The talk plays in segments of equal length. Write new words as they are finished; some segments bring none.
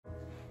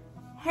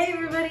Hey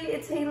everybody,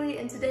 it's Haley,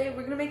 and today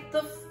we're gonna make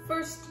the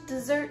first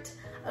dessert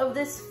of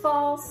this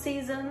fall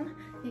season.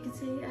 You can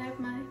see I have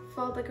my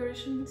fall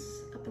decorations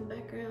up in the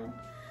background.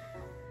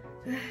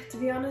 To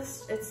be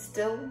honest, it's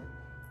still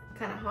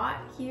kind of hot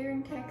here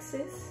in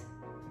Texas.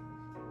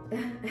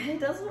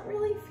 It doesn't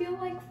really feel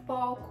like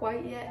fall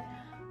quite yet,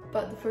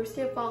 but the first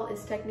day of fall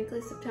is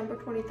technically September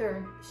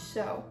 23rd,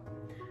 so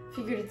I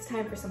figured it's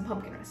time for some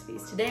pumpkin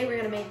recipes. Today we're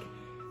gonna make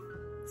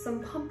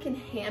some pumpkin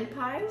hand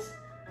pies,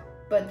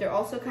 but they're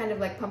also kind of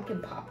like pumpkin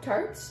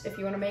Pop-Tarts if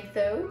you want to make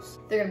those.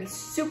 They're gonna be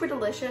super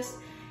delicious,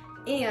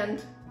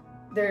 and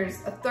there's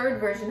a third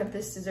version of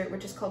this dessert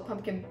which is called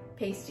pumpkin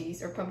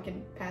pasties or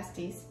pumpkin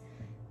pasties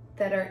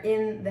that are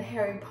in the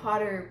Harry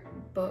Potter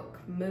book,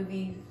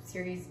 movie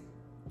series,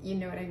 you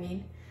know what I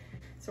mean.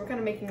 So we're kind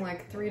of making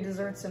like 3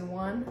 desserts in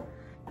one,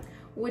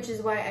 which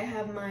is why I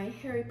have my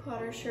Harry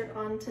Potter shirt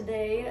on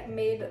today,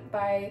 made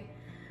by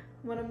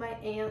one of my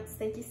aunts.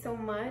 Thank you so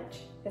much.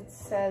 It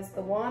says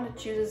the wand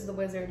chooses the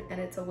wizard, and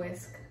it's a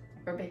whisk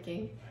for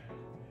baking.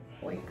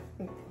 Wait,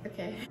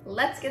 okay.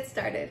 Let's get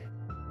started.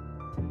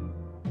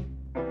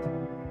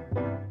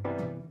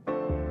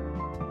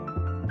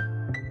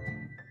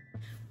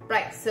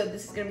 Right, so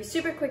this is gonna be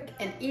super quick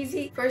and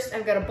easy. First,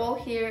 I've got a bowl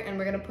here, and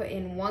we're gonna put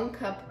in 1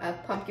 cup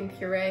of pumpkin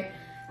puree.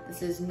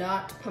 This is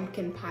not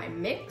pumpkin pie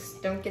mix.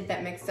 Don't get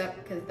that mixed up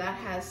because that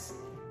has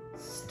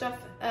stuff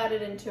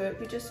added into it.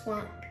 We just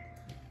want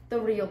the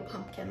real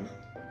pumpkin.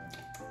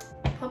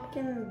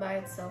 Pumpkin by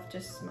itself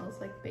just smells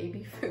like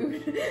baby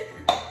food.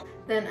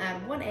 Then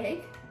add 1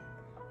 egg,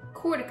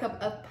 1/4 cup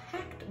of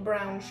packed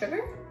brown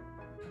sugar,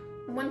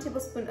 1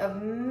 tablespoon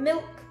of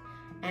milk,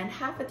 and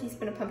 1/2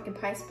 teaspoon of pumpkin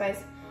pie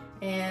spice.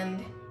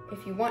 And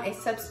if you want a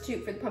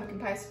substitute for the pumpkin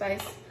pie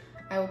spice,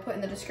 I will put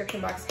in the description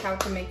box how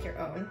to make your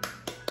own.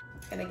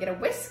 Gonna get a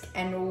whisk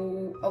and,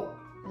 oh,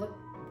 look,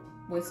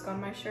 whisk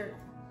on my shirt.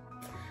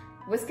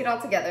 Whisk it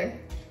all together.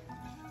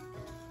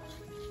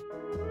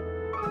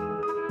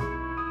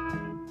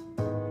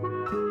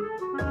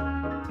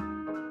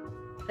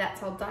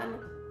 That's all done.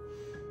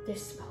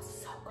 This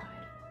smells so good.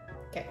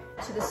 Okay,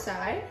 to the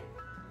side,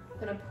 I'm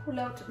gonna pull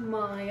out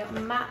my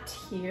mat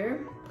here,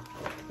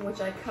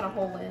 which I cut a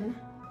hole in.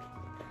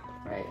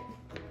 Right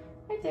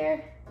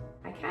there.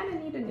 I kind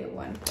of need a new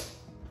one.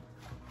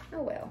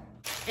 Oh well.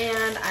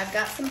 And I've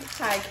got some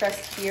pie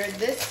crust here.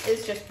 This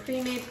is just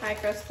pre-made pie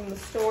crust from the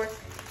store.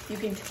 You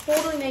can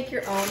totally make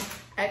your own.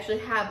 I actually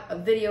have a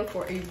video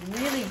for a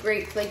really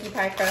great flaky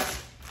pie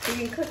crust. You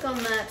can click on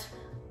that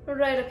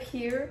right up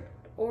here,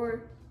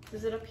 or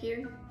is it up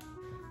here?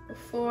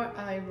 Before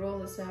I roll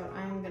this out,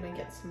 I'm gonna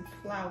get some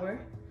flour,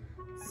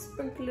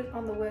 sprinkle it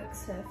on the work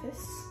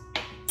surface.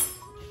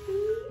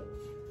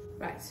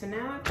 Right, so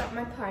now I've got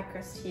my pie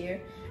crust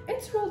here.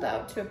 It's rolled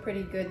out to a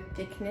pretty good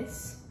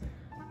thickness.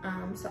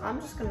 So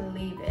I'm just gonna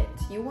leave it.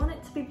 You want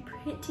it to be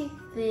pretty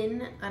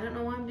thin. I don't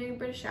know why I'm doing a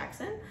British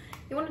accent.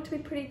 You want it to be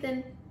pretty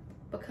thin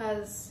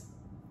because,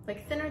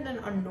 like, thinner than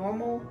a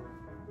normal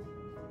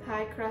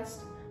pie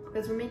crust,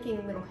 because we're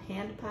making little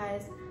hand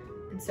pies.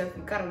 And so if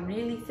you've got a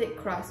really thick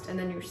crust and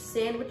then you're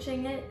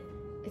sandwiching it,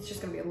 it's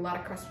just gonna be a lot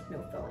of crust with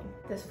no filling.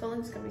 This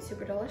filling is gonna be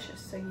super delicious,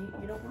 so you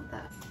don't want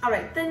that. All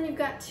right, then you've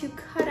got to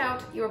cut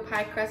out your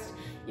pie crust.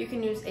 You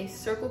can use a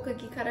circle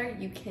cookie cutter.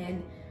 You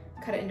can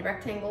cut it into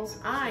rectangles.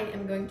 I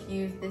am going to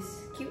use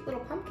this cute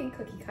little pumpkin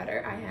cookie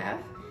cutter I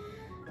have,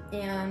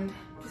 and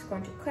I'm just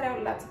going to cut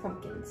out lots of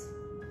pumpkins.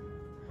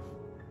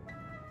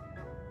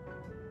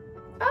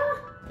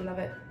 Ah, I love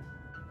it.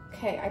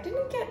 Okay, I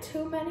didn't get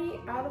too many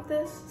out of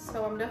this,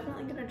 so I'm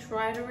definitely gonna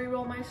try to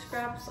re-roll my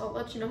scraps. I'll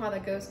let you know how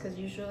that goes, because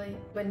usually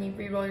when you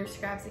re-roll your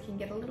scraps, it can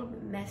get a little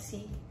bit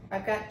messy.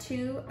 I've got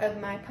 2 of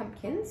my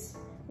pumpkins.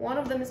 One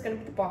of them is gonna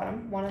be the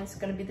bottom, one is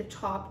gonna be the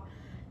top,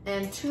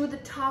 and to the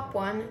top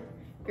one,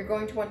 you're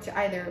going to want to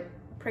either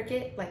prick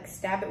it, like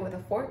stab it with a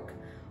fork,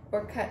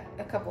 or cut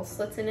a couple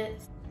slits in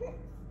it.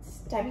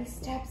 Stabby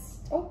stabs.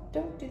 Oh,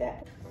 don't do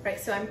that. Right,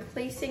 so I'm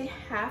placing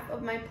 1/2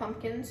 of my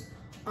pumpkins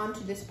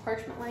onto this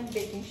parchment lined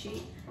baking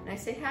sheet. And I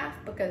say 1/2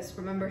 because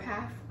remember,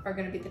 1/2 are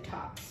gonna be the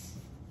tops.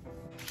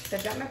 So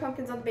I've got my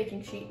pumpkins on the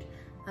baking sheet,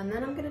 and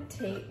then I'm gonna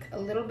take a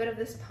little bit of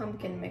this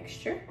pumpkin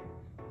mixture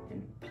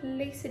and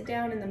place it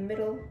down in the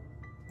middle.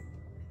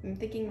 I'm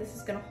thinking this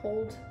is gonna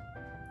hold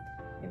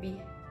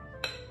maybe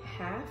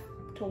 1/2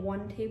 to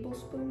 1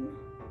 tablespoon.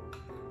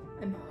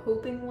 I'm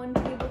hoping 1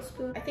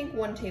 tablespoon. I think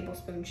 1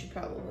 tablespoon should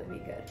probably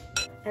be good.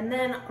 And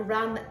then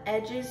around the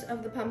edges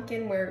of the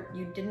pumpkin where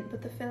you didn't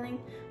put the filling,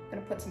 I'm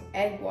gonna put some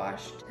egg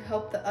wash to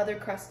help the other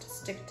crust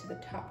stick to the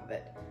top of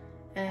it.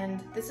 And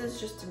this is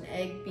just an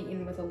egg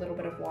beaten with a little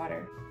bit of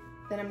water.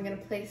 Then I'm gonna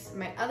place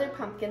my other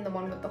pumpkin, the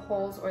one with the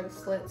holes or the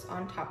slits,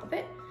 on top of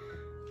it.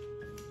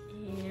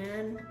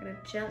 And I'm gonna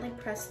gently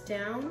press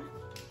down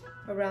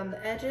around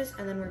the edges,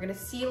 and then we're gonna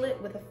seal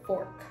it with a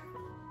fork.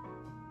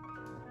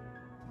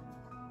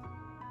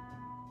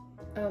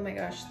 Oh my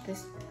gosh,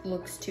 this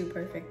looks too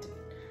perfect.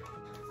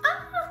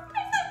 Ah,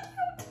 they're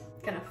so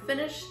cute! Gonna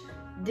finish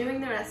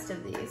doing the rest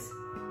of these.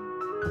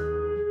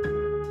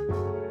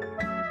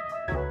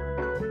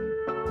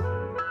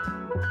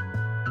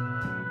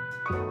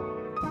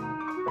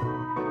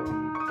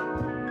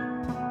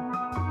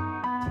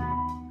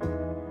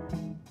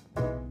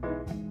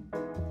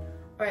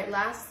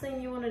 last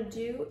thing you want to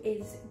do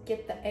is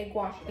get the egg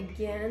wash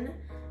again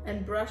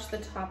and brush the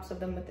tops of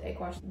them with the egg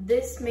wash.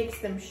 This makes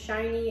them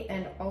shiny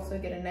and also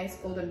get a nice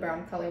golden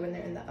brown color when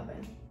they're in the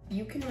oven.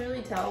 You can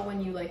really tell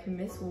when you like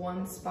miss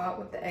one spot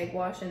with the egg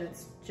wash and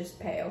it's just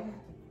pale.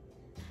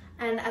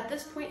 And at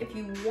this point, if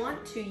you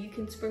want to, you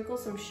can sprinkle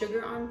some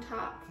sugar on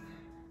top.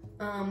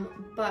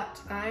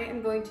 But I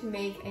am going to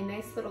make a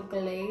nice little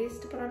glaze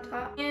to put on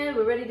top. And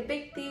we're ready to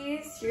bake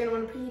these. You're gonna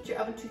wanna preheat your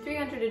oven to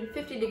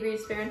 350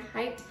 degrees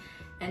Fahrenheit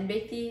and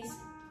bake these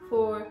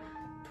for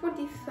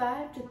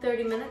 25 to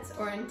 30 minutes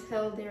or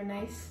until they're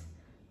nice,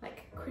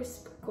 like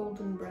crisp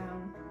golden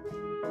brown.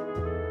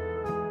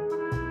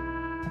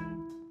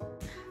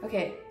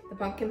 Okay, the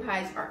pumpkin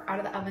pies are out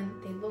of the oven.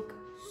 They look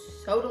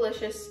so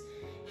delicious.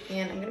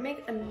 And I'm gonna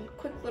make a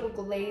quick little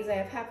glaze. I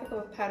have half a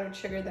cup of powdered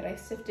sugar that I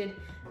sifted.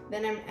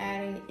 Then I'm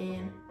adding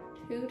in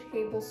 2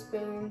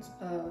 tablespoons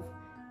of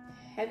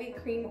heavy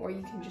cream, or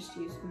you can just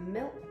use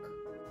milk.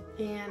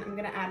 And I'm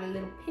gonna add a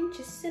little pinch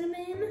of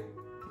cinnamon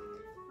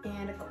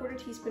and a 1/4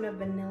 teaspoon of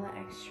vanilla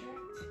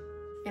extract.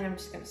 And I'm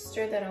just gonna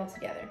stir that all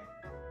together.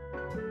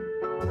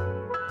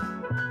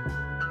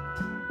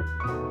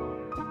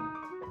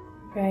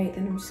 Right,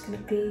 then I'm just gonna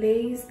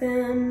glaze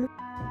them.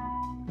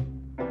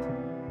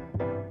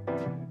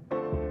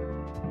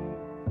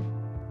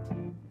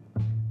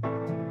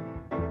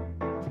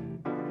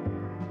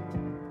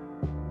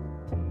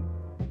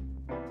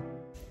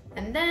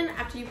 And then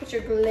after you put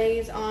your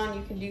glaze on,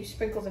 you can do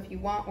sprinkles if you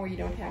want, or you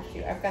don't have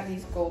to. I've got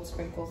these gold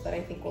sprinkles that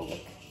I think will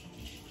look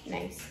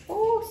nice.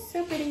 Oh,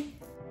 so pretty.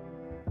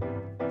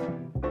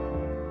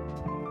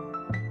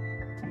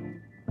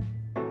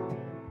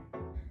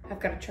 I've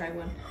got to try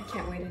one. I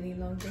can't wait any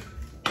longer.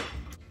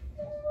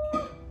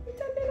 Oh,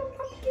 it's a little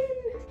pumpkin.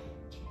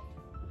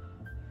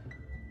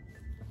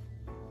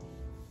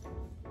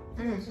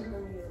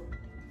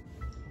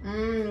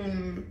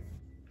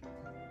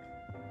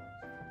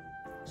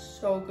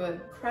 So good.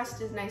 Crust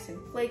is nice and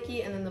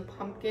flaky, and then the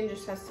pumpkin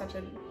just has such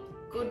a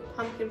good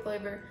pumpkin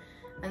flavor.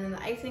 And then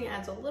the icing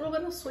adds a little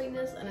bit of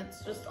sweetness, and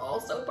it's just all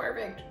so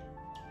perfect.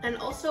 And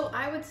also,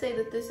 I would say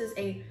that this is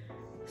a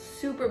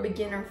super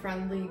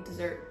beginner-friendly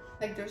dessert.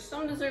 Like, there's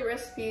some dessert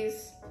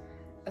recipes,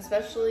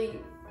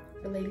 especially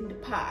relating to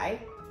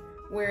pie,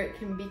 where it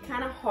can be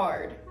kind of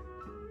hard.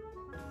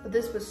 But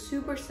this was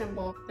super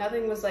simple.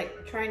 Nothing was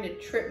like trying to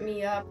trip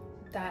me up.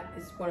 That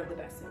is one of the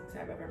best things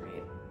I've ever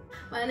made.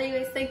 Well,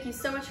 anyways, thank you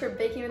so much for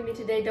baking with me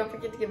today. Don't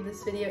forget to give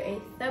this video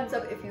a thumbs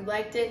up if you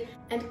liked it,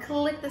 and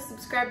click the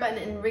subscribe button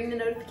and ring the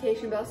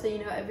notification bell so you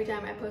know every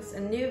time I post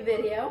a new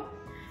video.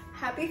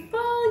 Happy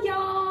fall,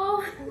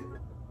 y'all!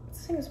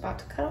 This thing is about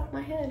to cut off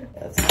my head.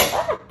 Okay.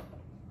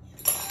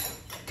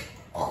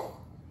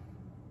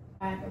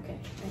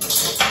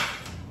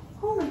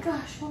 Oh my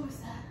gosh, what was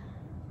that?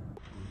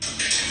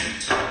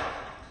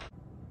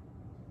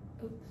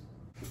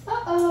 Oops.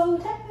 Uh-oh,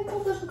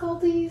 technical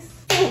difficulties.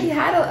 We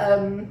had a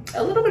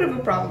little bit of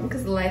a problem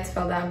because the lights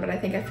fell down, but I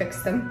think I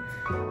fixed them.